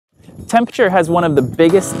Temperature has one of the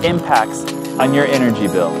biggest impacts on your energy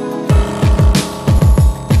bill.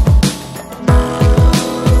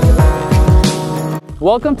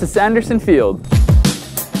 Welcome to Sanderson Field.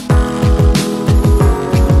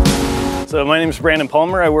 So my name is Brandon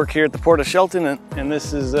Palmer. I work here at the Port of Shelton, and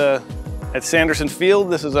this is at Sanderson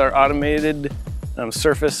Field. This is our automated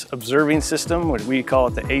surface observing system, what we call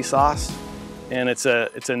it the ASOS, and it's a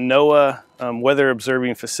NOAA weather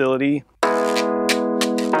observing facility.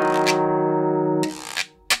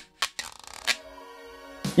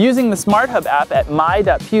 Using the SmartHub app at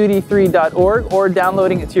my.pud3.org or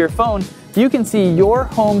downloading it to your phone, you can see your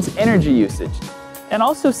home's energy usage and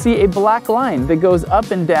also see a black line that goes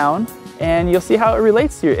up and down, and you'll see how it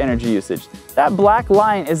relates to your energy usage. That black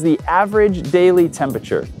line is the average daily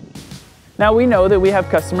temperature. Now we know that we have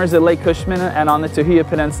customers at Lake Cushman and on the Tahuya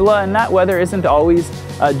Peninsula, and that weather isn't always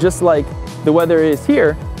just like the weather is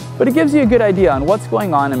here, but it gives you a good idea on what's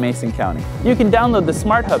going on in Mason County. You can download the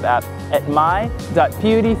SmartHub app at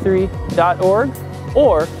my.pud3.org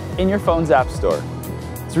or in your phone's app store.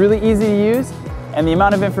 It's really easy to use, and the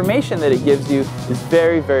amount of information that it gives you is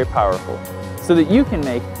very, very powerful, so that you can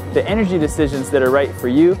make the energy decisions that are right for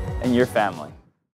you and your family.